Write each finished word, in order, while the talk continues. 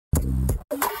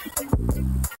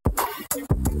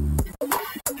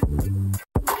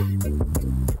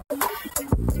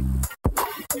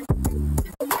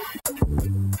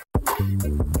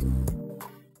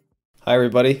Hi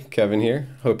everybody, Kevin here.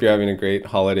 Hope you're having a great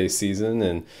holiday season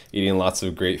and eating lots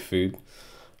of great food.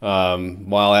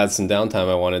 While I had some downtime,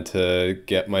 I wanted to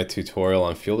get my tutorial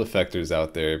on field effectors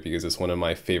out there because it's one of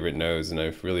my favorite nodes and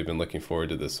I've really been looking forward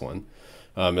to this one.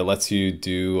 It lets you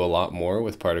do a lot more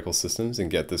with particle systems and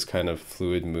get this kind of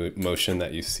fluid motion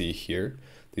that you see here.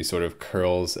 These sort of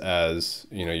curls as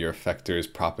your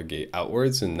effectors propagate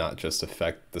outwards and not just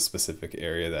affect the specific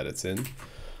area that it's in.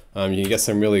 You can get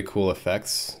some really cool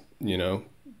effects,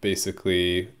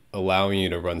 basically allowing you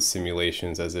to run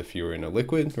simulations as if you were in a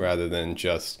liquid rather than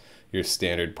just your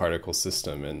standard particle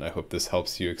system. And I hope this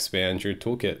helps you expand your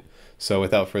toolkit. So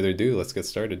without further ado, let's get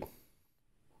started.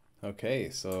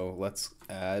 Okay, so let's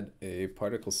add a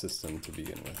particle system to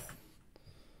begin with.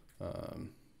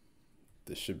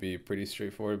 This should be pretty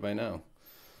straightforward by now.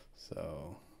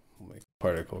 So we'll make a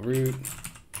particle root.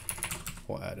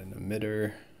 We'll add an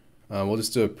emitter. We'll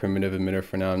just do a primitive emitter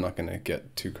for now. I'm not going to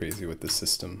get too crazy with the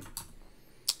system.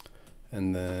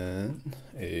 And then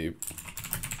a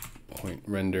point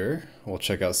render. We'll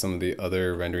check out some of the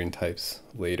other rendering types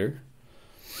later.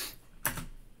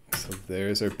 So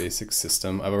there's our basic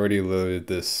system. I've already loaded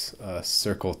this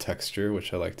circle texture,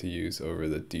 which I like to use over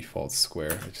the default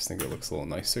square. I just think it looks a little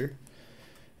nicer.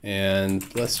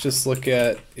 And let's just look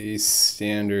at a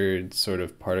standard sort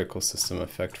of particle system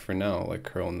effect for now, like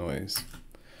curl noise.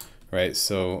 Right,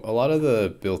 so a lot of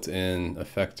the built-in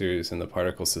effectors in the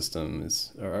particle system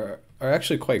are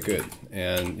actually quite good,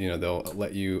 and they'll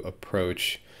let you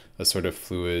approach a sort of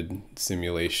fluid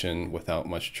simulation without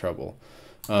much trouble.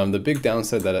 The big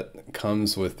downside that it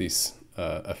comes with these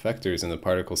effectors in the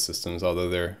particle systems, although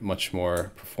they're much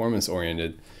more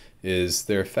performance-oriented, is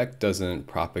their effect doesn't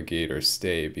propagate or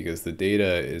stay because the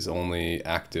data is only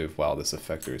active while this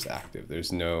effector is active.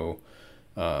 There's no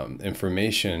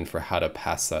information for how to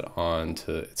pass that on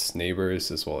to its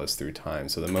neighbors as well as through time.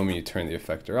 So the moment you turn the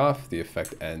effector off, the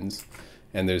effect ends,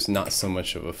 and there's not so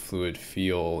much of a fluid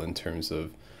feel in terms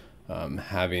of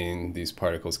having these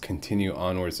particles continue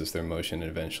onwards as their motion and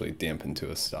eventually dampen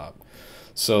to a stop.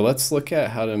 So let's look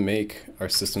at how to make our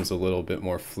systems a little bit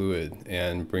more fluid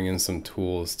and bring in some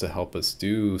tools to help us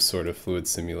do sort of fluid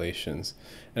simulations.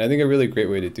 And I think a really great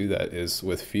way to do that is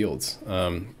with fields.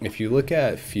 If you look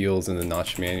at fields in the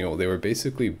Notch manual, they were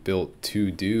basically built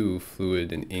to do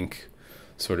fluid and ink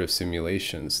sort of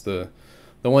simulations. The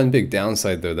one big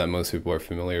downside, though, that most people are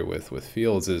familiar with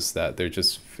fields is that they're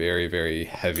just very, very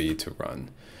heavy to run.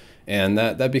 And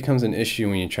that becomes an issue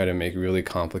when you try to make really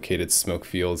complicated smoke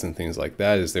fields and things like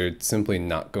that, is they're simply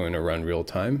not going to run real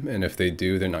time. And if they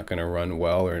do, they're not going to run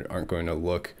well or aren't going to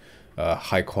look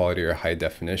high quality or high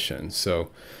definition. So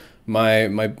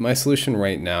my solution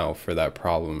right now for that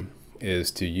problem is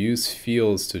to use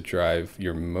fields to drive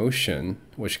your motion,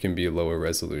 which can be lower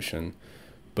resolution,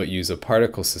 but use a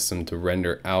particle system to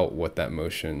render out what that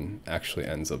motion actually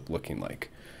ends up looking like.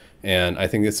 And I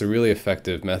think it's a really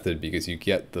effective method because you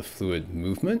get the fluid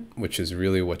movement, which is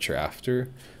really what you're after,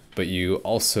 but you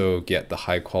also get the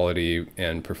high quality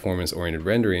and performance-oriented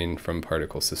rendering from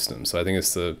particle systems. So I think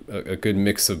it's a good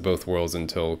mix of both worlds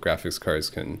until graphics cards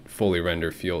can fully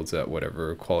render fields at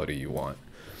whatever quality you want.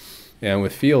 And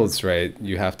with fields, right,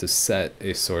 you have to set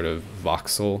a sort of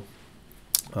voxel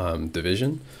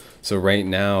division. So right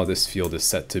now, this field is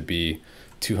set to be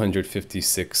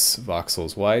 256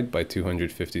 voxels wide by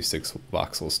 256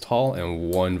 voxels tall and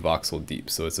 1 voxel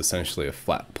deep. So it's essentially a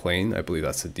flat plane. I believe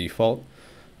that's the default.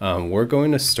 We're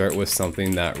going to start with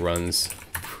something that runs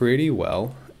pretty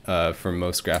well for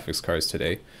most graphics cards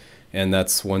today. And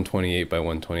that's 128 by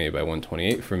 128 by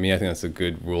 128. For me, I think that's a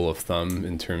good rule of thumb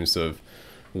in terms of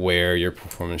where your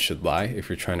performance should lie if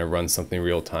you're trying to run something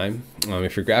real time.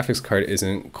 If your graphics card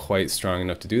isn't quite strong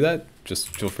enough to do that, just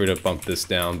feel free to bump this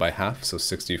down by half, so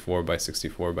 64 by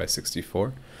 64 by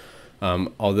 64.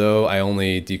 Although I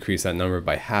only decrease that number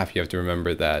by half, you have to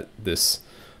remember that this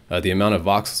the amount of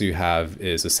voxels you have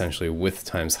is essentially width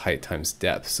times height times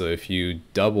depth. So if you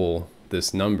double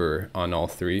this number on all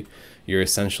three, you're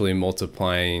essentially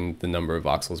multiplying the number of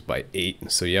voxels by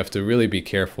 8. So you have to really be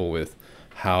careful with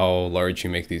how large you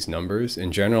make these numbers.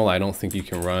 In general, I don't think you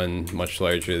can run much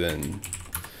larger than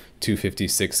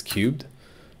 256 cubed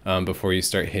before you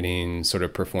start hitting sort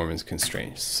of performance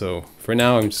constraints. So for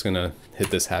now, I'm just gonna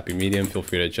hit this happy medium. Feel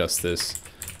free to adjust this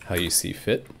how you see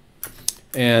fit.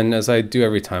 And as I do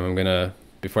every time,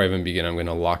 before I even begin, I'm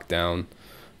gonna lock down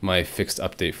my fixed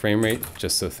update frame rate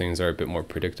just so things are a bit more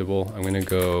predictable. I'm gonna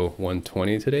go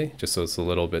 120 today, just so it's a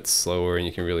little bit slower and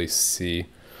you can really see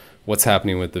what's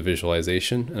happening with the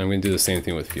visualization. And I'm going to do the same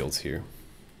thing with fields here.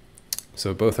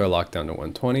 So both are locked down to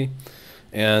 120.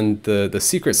 And the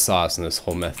secret sauce in this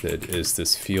whole method is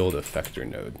this field effector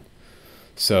node.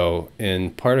 So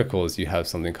in particles, you have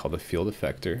something called a field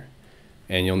effector.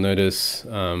 And you'll notice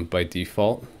by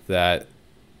default that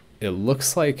it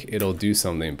looks like it'll do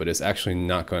something, but it's actually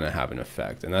not going to have an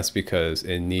effect. And that's because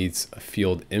it needs a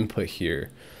field input here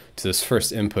to this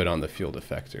first input on the field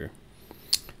effector.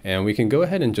 And we can go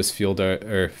ahead and just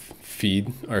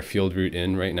feed our field root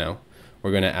in right now.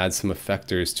 We're going to add some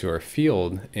effectors to our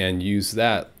field and use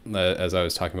that, as I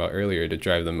was talking about earlier, to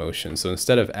drive the motion. So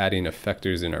instead of adding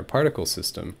effectors in our particle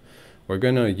system, we're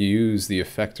going to use the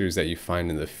effectors that you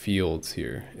find in the fields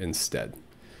here instead.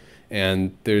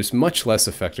 And there's much less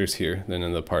effectors here than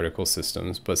in the particle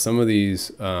systems, but some of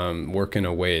these work in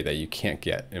a way that you can't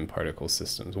get in particle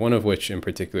systems. One of which in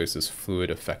particular is this fluid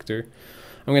effector.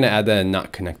 I'm going to add that and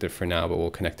not connect it for now, but we'll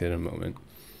connect it in a moment.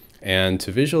 And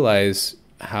to visualize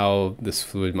how this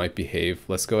fluid might behave,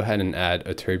 let's go ahead and add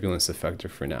a turbulence effector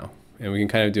for now. And we can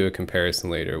kind of do a comparison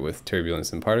later with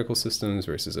turbulence in particle systems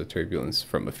versus a turbulence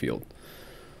from a field.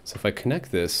 So if I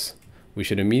connect this, we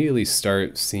should immediately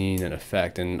start seeing an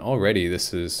effect. And already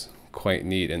this is quite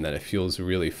neat in that it feels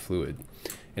really fluid.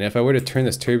 And if I were to turn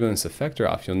this turbulence effector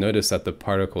off, you'll notice that the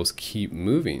particles keep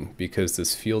moving because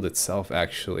this field itself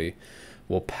actually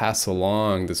will pass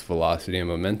along this velocity and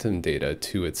momentum data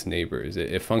to its neighbors.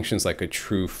 It functions like a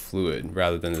true fluid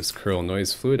rather than this curl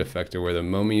noise fluid effector where the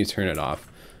moment you turn it off,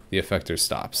 the effector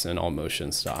stops and all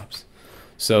motion stops.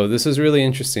 So this is really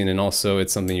interesting, and also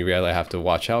it's something you really have to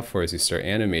watch out for as you start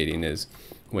animating is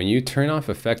when you turn off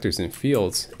effectors in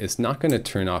fields, it's not going to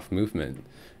turn off movement.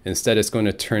 Instead, it's going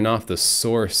to turn off the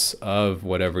source of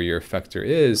whatever your effector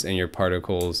is, and your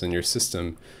particles and your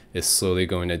system is slowly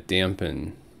going to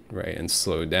dampen, right, and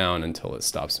slow down until it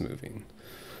stops moving.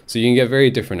 So you can get very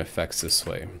different effects this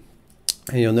way.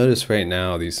 And you'll notice right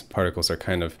now these particles are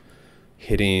kind of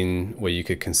hitting what you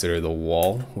could consider the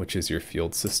wall, which is your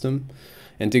field system.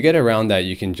 And to get around that,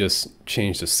 you can just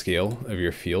change the scale of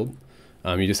your field.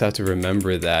 You just have to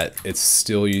remember that it's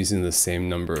still using the same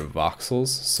number of voxels.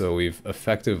 So we've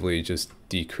effectively just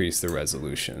decreased the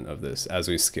resolution of this as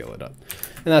we scale it up.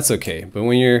 And that's okay. But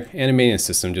when you're animating a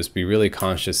system, just be really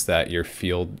conscious that your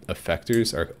field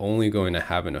effectors are only going to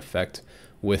have an effect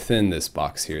within this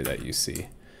box here that you see.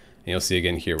 And you'll see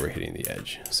again here we're hitting the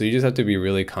edge. So you just have to be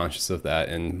really conscious of that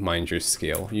and mind your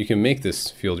scale. You can make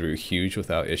this field root huge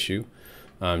without issue.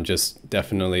 Just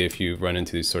definitely if you run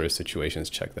into these sort of situations,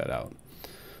 check that out.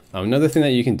 Another thing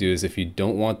that you can do is if you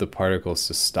don't want the particles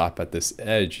to stop at this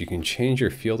edge, you can change your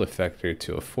field effector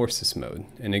to a forces mode.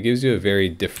 And it gives you a very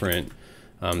different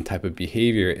type of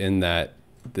behavior in that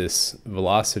this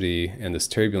velocity and this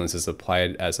turbulence is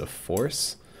applied as a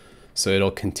force. So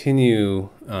it'll continue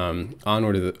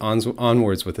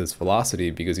onwards with its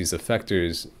velocity because these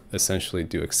effectors essentially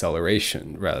do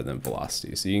acceleration rather than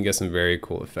velocity. So you can get some very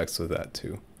cool effects with that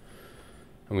too.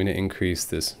 I'm going to increase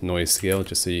this noise scale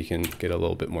just so you can get a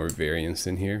little bit more variance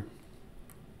in here.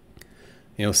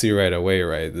 And you'll see right away,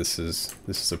 right, this is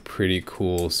a pretty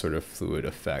cool sort of fluid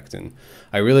effect. And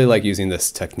I really like using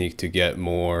this technique to get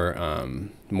more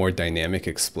dynamic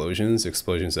explosions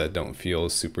that don't feel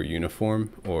super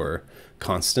uniform or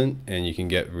constant, and you can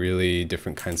get really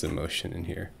different kinds of motion in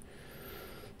here.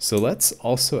 So let's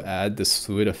also add this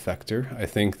fluid effector. I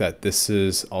think that this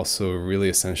is also a really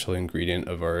essential ingredient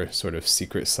of our sort of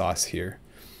secret sauce here.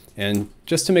 And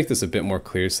just to make this a bit more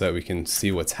clear so that we can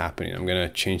see what's happening, I'm going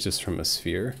to change this from a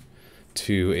sphere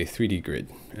to a 3D grid.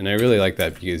 And I really like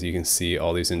that because you can see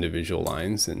all these individual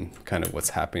lines and kind of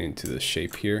what's happening to the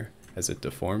shape here as it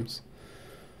deforms.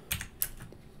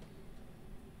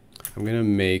 I'm going to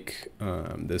make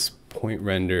this point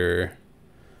render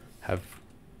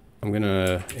I'm going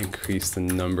to increase the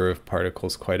number of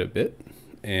particles quite a bit,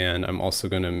 and I'm also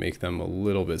going to make them a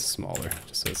little bit smaller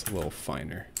just so it's a little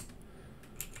finer.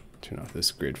 Turn off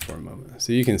this grid for a moment.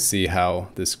 So you can see how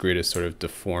this grid is sort of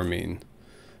deforming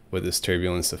with this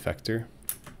turbulence effector.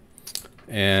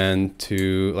 And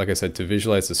to, like I said, to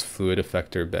visualize this fluid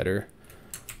effector better,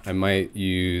 I might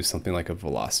use something like a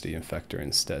velocity effector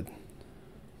instead.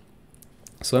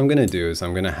 So what I'm going to do is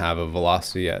I'm going to have a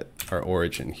velocity at our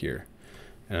origin here.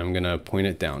 And I'm going to point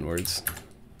it downwards.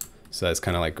 So that's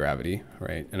kind of like gravity,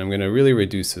 right? And I'm going to really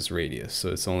reduce this radius.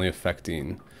 So it's only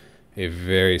affecting a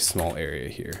very small area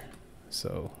here.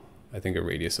 So I think a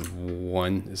radius of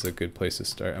 1 is a good place to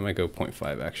start. I might go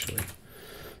 0.5 actually.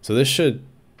 So this should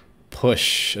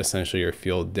push essentially your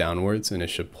field downwards, and it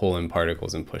should pull in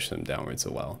particles and push them downwards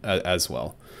as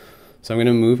well. So I'm going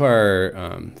to move our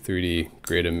 3D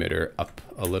grid emitter up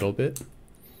a little bit.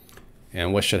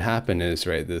 And what should happen is,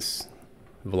 right, this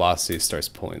velocity starts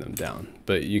pulling them down.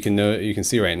 But you can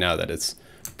see right now that it's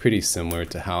pretty similar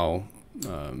to how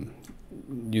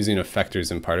using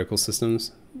effectors in particle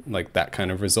systems, like that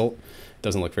kind of result,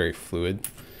 doesn't look very fluid.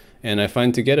 And I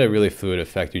find to get a really fluid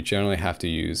effect, you generally have to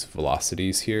use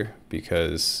velocities here,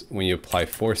 because when you apply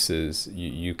forces,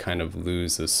 you kind of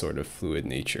lose this sort of fluid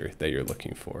nature that you're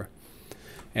looking for.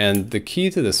 And the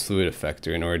key to this fluid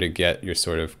effector, in order to get your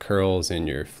sort of curls and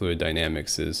your fluid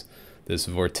dynamics, is this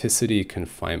vorticity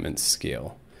confinement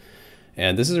scale.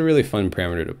 And this is a really fun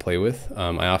parameter to play with.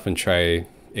 I often try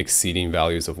exceeding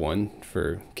values of 1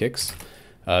 for kicks.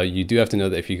 You do have to know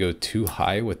that if you go too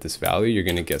high with this value, you're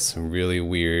going to get some really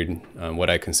weird, what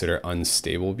I consider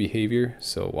unstable behavior.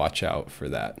 So watch out for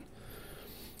that.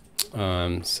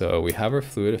 So we have our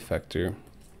fluid effector.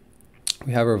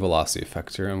 We have our velocity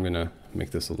effector. I'm going to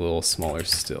make this a little smaller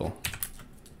still.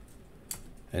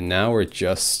 And now we're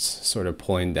just sort of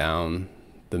pulling down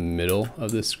the middle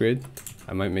of this grid.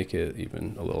 I might make it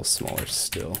even a little smaller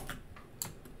still.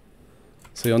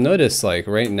 So you'll notice, like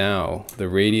right now, the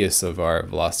radius of our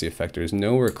velocity effector is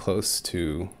nowhere close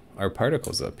to our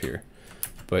particles up here,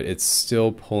 but it's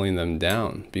still pulling them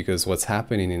down, because what's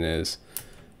happening is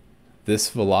this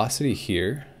velocity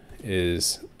here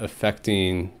is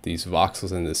affecting these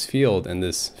voxels in this field, and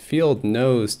this field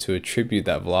knows to attribute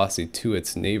that velocity to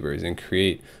its neighbors and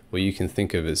create what you can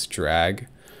think of as drag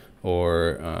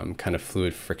or kind of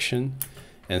fluid friction.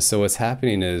 And so what's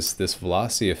happening is this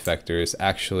velocity effector is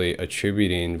actually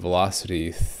attributing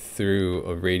velocity through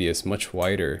a radius much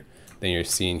wider than you're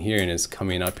seeing here, and is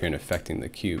coming up here and affecting the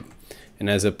cube. And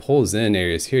as it pulls in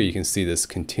areas here, you can see this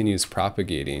continues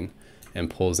propagating and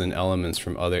pulls in elements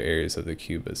from other areas of the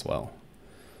cube as well.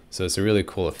 So it's a really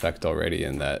cool effect already,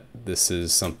 in that this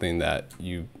is something that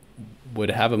you would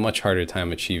have a much harder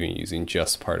time achieving using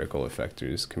just particle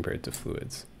effectors compared to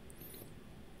fluids.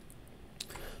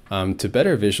 To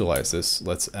better visualize this,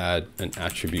 let's add an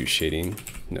attribute shading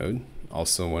node,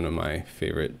 also one of my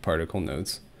favorite particle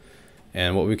nodes.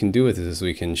 And what we can do with this is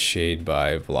we can shade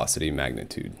by velocity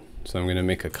magnitude. So I'm going to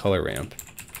make a color ramp.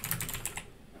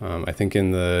 I think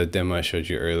in the demo I showed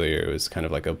you earlier, it was kind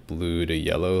of like a blue to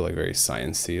yellow, like very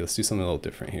sciencey. Let's do something a little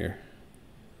different here.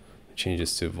 Change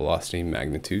this to velocity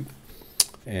magnitude.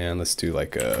 And let's do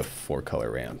like a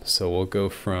 4-color ramp. So we'll go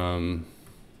from,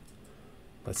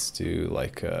 let's do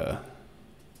like a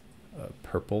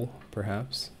purple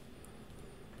perhaps,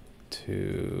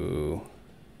 to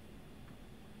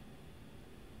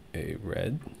a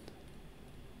red,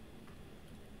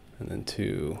 and then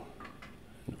to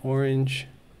an orange,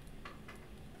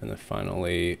 and then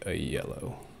finally a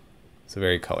yellow. It's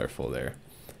very colorful there.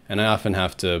 And I often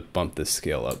have to bump this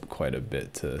scale up quite a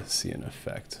bit to see an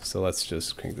effect. So let's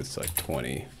just crank this to like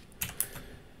 20.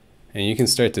 And you can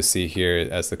start to see here,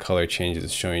 as the color changes,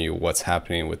 it's showing you what's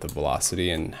happening with the velocity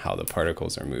and how the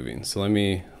particles are moving. So let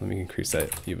me increase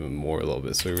that even more a little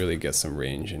bit so we really get some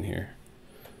range in here.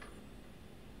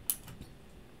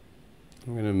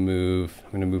 I'm gonna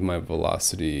move my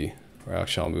velocity, or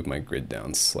actually I'll move my grid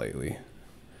down slightly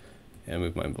and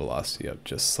move my velocity up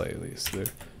just slightly, so they're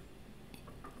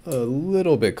a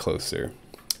little bit closer.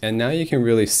 And now you can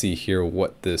really see here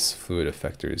what this fluid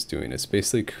effector is doing. It's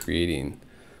basically creating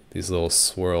these little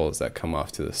swirls that come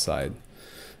off to the side.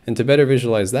 And to better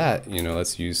visualize that,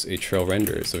 let's use a trail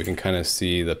render so we can kind of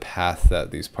see the path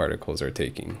that these particles are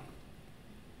taking.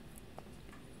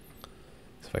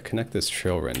 So if I connect this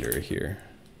trail render here,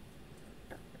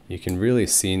 you can really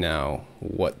see now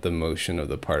what the motion of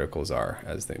the particles are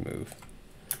as they move.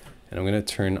 And I'm going to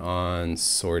turn on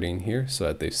sorting here so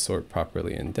that they sort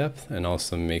properly in depth, and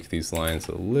also make these lines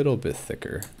a little bit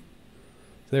thicker.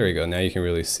 There we go. Now you can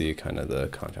really see kind of the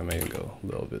contour. I might even go a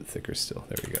little bit thicker still.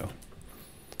 There we go.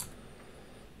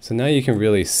 So now you can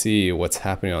really see what's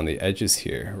happening on the edges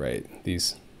here, right?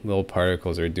 These little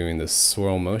particles are doing this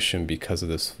swirl motion because of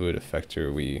this fluid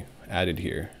effector we added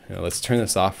here. Let's turn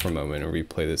this off for a moment and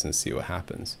replay this and see what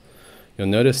happens. You'll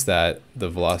notice that the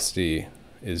velocity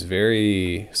is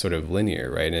very sort of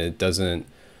linear, right? And it doesn't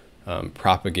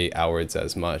propagate outwards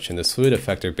as much. And this fluid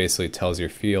effector basically tells your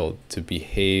field to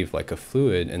behave like a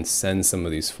fluid and send some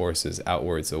of these forces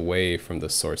outwards away from the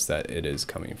source that it is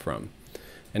coming from.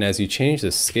 And as you change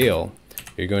the scale,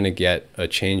 you're going to get a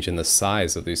change in the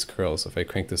size of these curls. If I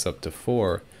crank this up to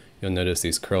 4, you'll notice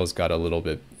these curls got a little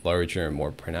bit larger and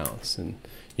more pronounced. And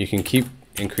you can keep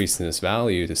increasing this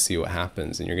value to see what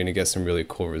happens, and you're going to get some really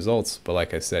cool results. But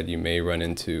like I said, you may run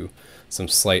into some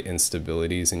slight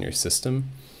instabilities in your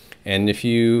system. And if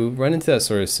you run into that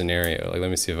sort of scenario, like let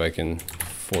me see if I can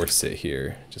force it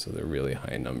here just with a really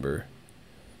high number.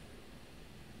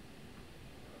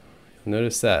 You'll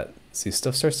notice that, see,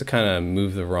 stuff starts to kind of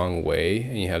move the wrong way,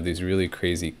 and you have these really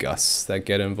crazy gusts that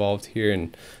get involved here,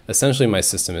 and essentially my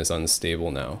system is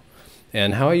unstable now.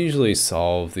 And how I usually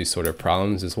solve these sort of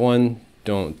problems is, one,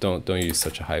 don't use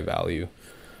such a high value.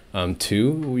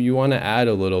 Two, you want to add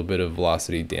a little bit of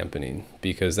velocity dampening,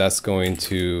 because that's going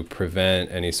to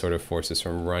prevent any sort of forces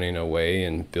from running away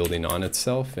and building on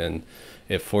itself, and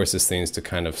it forces things to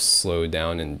kind of slow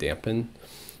down and dampen.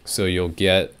 So you'll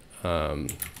get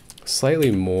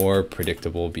slightly more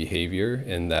predictable behavior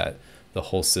in that the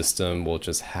whole system will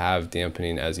just have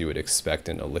dampening as you would expect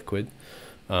in a liquid.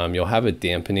 You'll have a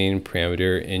dampening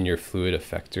parameter in your fluid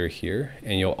effector here,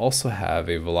 and you'll also have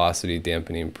a velocity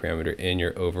dampening parameter in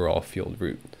your overall field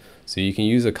route. So you can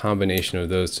use a combination of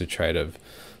those to try to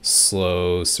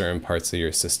slow certain parts of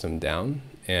your system down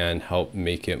and help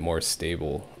make it more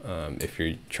stable if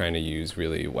you're trying to use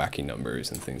really wacky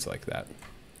numbers and things like that.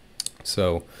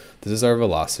 So this is our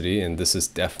velocity, and this is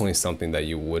definitely something that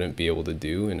you wouldn't be able to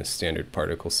do in a standard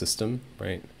particle system,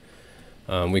 right?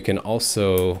 We can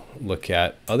also look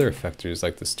at other effectors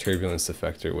like this turbulence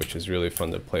effector, which is really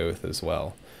fun to play with as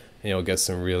well. And you'll get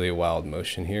some really wild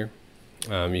motion here.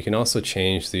 You can also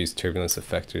change these turbulence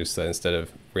effectors so that instead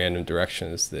of random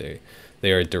directions, they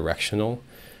are directional.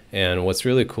 And what's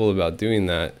really cool about doing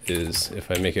that is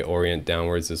if I make it orient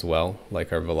downwards as well,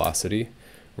 like our velocity,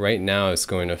 right now it's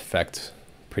going to affect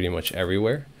pretty much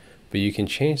everywhere. But you can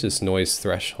change this noise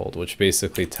threshold, which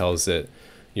basically tells it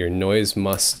your noise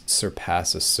must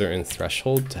surpass a certain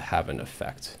threshold to have an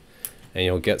effect. And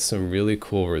you'll get some really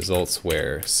cool results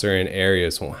where certain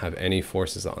areas won't have any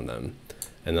forces on them,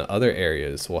 and the other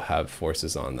areas will have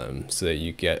forces on them, so that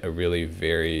you get a really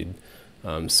varied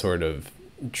sort of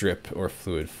drip or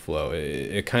fluid flow.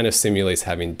 It kind of simulates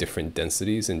having different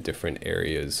densities in different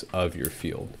areas of your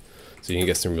field. So you can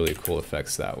get some really cool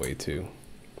effects that way too.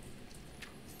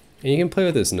 And you can play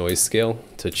with this noise scale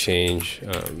to change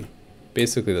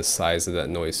basically the size of that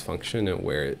noise function and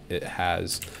where it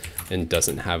has and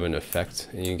doesn't have an effect,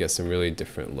 and you can get some really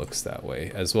different looks that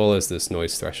way, as well as this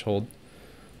noise threshold.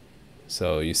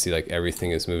 So you see like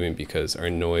everything is moving because our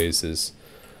noise is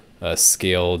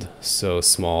scaled so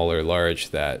small or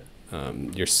large that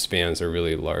your spans are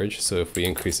really large. So if we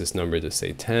increase this number to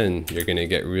say 10, you're going to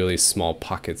get really small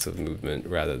pockets of movement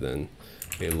rather than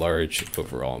a large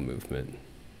overall movement.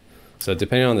 So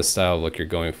depending on the style of look you're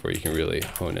going for, you can really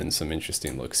hone in some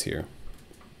interesting looks here.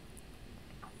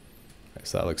 Right,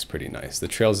 so that looks pretty nice. The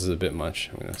trails is a bit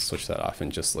much. I'm going to switch that off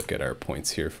and just look at our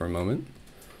points here for a moment.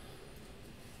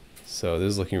 So this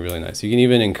is looking really nice. You can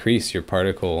even increase your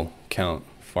particle count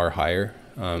far higher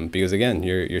because again,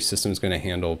 your system is going to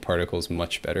handle particles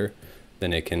much better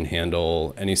than it can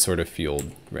handle any sort of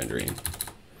field rendering.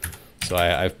 So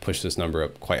I've pushed this number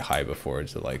up quite high before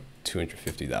to like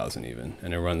 250,000 even,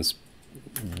 and it runs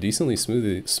decently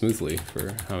smoothly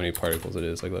for how many particles it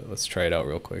is. Like let's try it out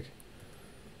real quick.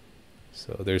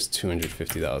 So there's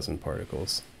 250,000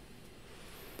 particles.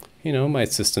 You know, my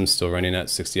system's still running at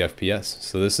 60 FPS.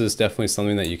 So this is definitely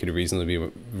something that you could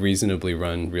reasonably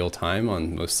run real time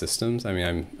on most systems. I mean,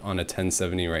 I'm on a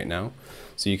 1070 right now,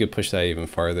 so you could push that even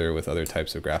farther with other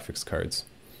types of graphics cards.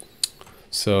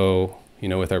 So, you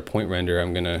know, with our point render,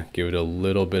 I'm gonna give it a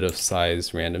little bit of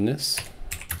size randomness.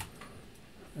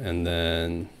 And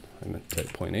then I'm at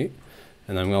 0.8.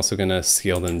 And I'm also gonna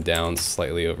scale them down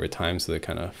slightly over time so they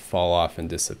kind of fall off and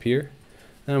disappear.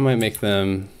 And I might make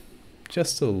them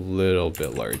just a little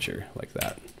bit larger like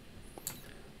that.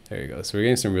 There you go. So we're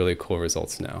getting some really cool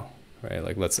results now, right?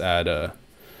 Like let's add a,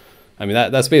 I mean,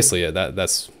 that's basically it.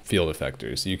 That's field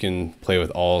effectors. You can play with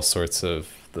all sorts of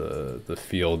the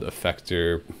field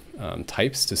effector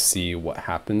types to see what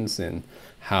happens and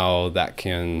how that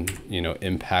can, you know,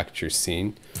 impact your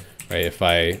scene, right? If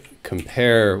I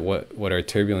compare what our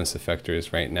turbulence effector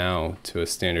is right now to a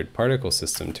standard particle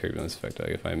system turbulence effector, like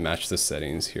if I match the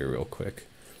settings here real quick,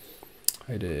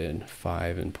 I did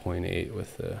 5 and 0.8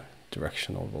 with the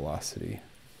directional velocity.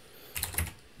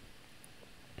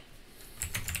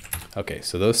 Okay,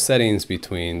 so those settings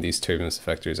between these turbulence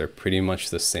effectors are pretty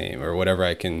much the same, or whatever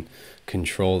I can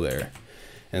control there.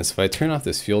 And so if I turn off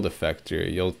this field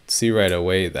effector, you'll see right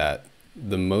away that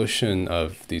the motion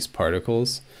of these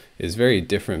particles is very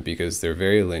different because they're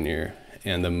very linear,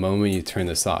 and the moment you turn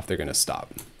this off, they're going to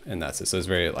stop, and that's it. So it's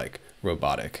very like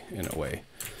robotic in a way.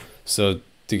 So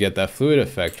to get that fluid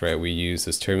effect, right, we use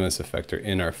this turbulence effector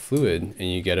in our fluid,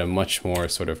 and you get a much more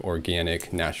sort of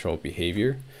organic, natural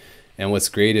behavior. And what's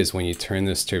great is when you turn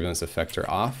this turbulence effector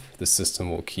off, the system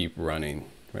will keep running.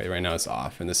 Right now it's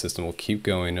off, and the system will keep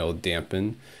going. It'll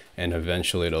dampen, and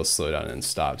eventually it'll slow down and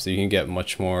stop. So you can get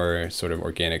much more sort of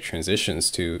organic transitions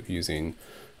to using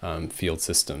field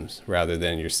systems rather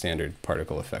than your standard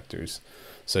particle effectors.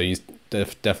 So you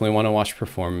definitely want to watch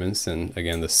performance and,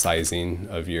 again, the sizing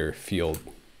of your field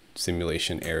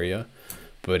simulation area.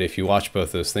 But if you watch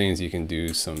both those things, you can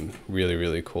do some really,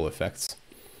 really cool effects.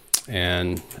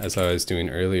 And as I was doing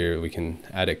earlier, we can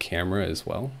add a camera as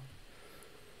well.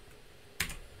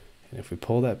 And if we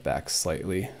pull that back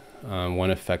slightly, one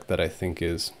effect that I think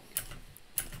is,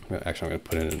 actually I'm going to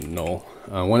put in a null.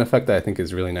 One effect that I think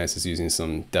is really nice is using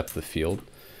some depth of field.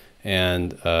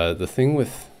 And the thing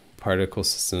with particle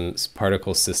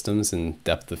systems and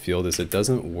depth of field is it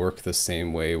doesn't work the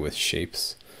same way with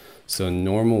shapes. So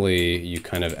normally you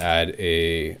kind of add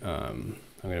a, I'm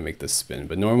going to make this spin,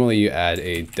 but normally you add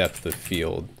a depth of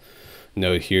field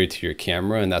node here to your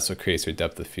camera, and that's what creates your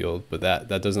depth of field, but that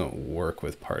doesn't work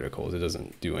with particles. It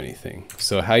doesn't do anything.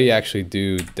 So how you actually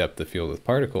do depth of field with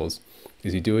particles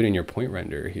is you do it in your point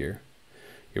renderer here.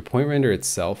 Your point renderer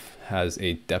itself has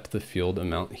a depth of field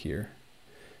amount here.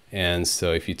 And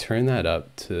so if you turn that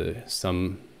up to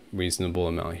some reasonable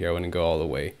amount here, I wouldn't go all the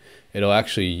way, it'll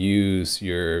actually use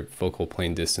your focal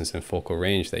plane distance and focal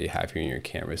range that you have here in your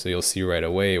camera. So you'll see right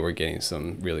away we're getting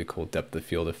some really cool depth of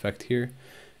field effect here.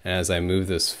 And as I move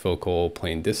this focal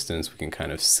plane distance, we can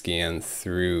kind of scan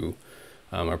through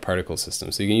our particle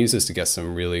system. So you can use this to get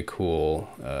some really cool,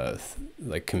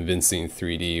 like convincing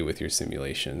 3D with your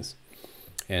simulations.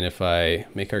 And if I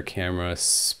make our camera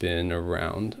spin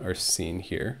around our scene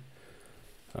here,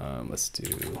 let's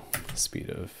do a speed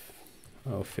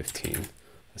of 15.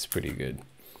 That's pretty good.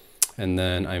 And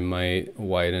then I might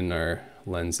widen our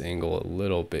lens angle a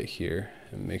little bit here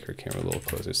and make our camera a little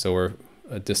closer. So we're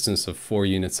a distance of 4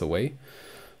 units away.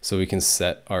 So we can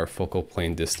set our focal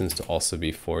plane distance to also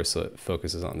be 4 so it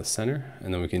focuses on the center.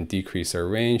 And then we can decrease our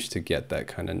range to get that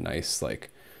kind of nice, like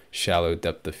shallow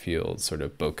depth of field sort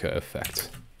of bokeh effect.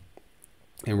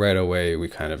 And right away, we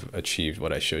kind of achieved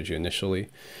what I showed you initially.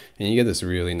 And you get this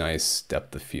really nice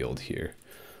depth of field here.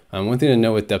 One thing to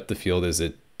know with depth of field is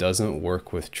it doesn't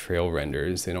work with trail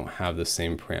renders. They don't have the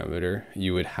same parameter.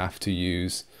 You would have to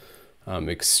use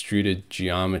extruded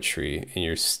geometry in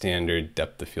your standard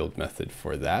depth of field method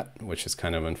for that, which is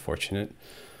kind of unfortunate.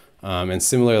 And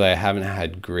similarly, I haven't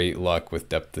had great luck with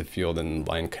depth of field and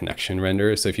line connection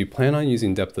render. So if you plan on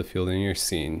using depth of field in your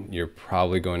scene, you're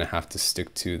probably going to have to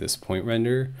stick to this point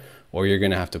render, or you're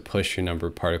going to have to push your number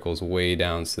of particles way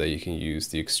down so that you can use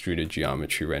the extruded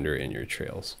geometry render in your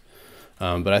trails.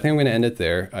 But I think I'm going to end it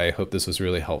there. I hope this was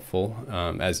really helpful.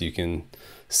 As you can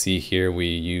see here, we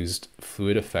used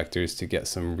fluid effectors to get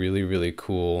some really, really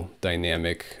cool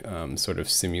dynamic sort of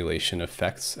simulation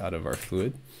effects out of our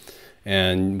fluid.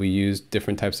 And we used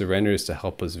different types of renders to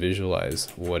help us visualize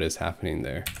what is happening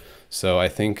there. So I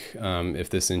think if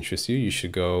this interests you, you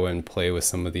should go and play with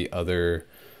some of the other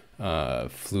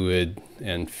fluid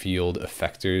and field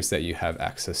effectors that you have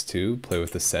access to. Play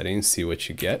with the settings, see what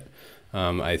you get.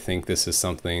 I think this is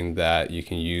something that you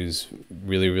can use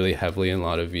really, really heavily in a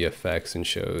lot of VFX and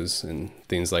shows and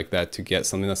things like that to get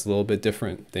something that's a little bit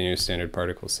different than your standard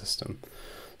particle system.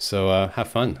 So have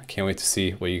fun. I can't wait to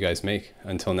see what you guys make.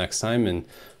 Until next time, and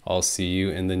I'll see you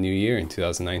in the new year in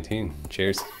 2019.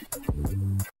 Cheers.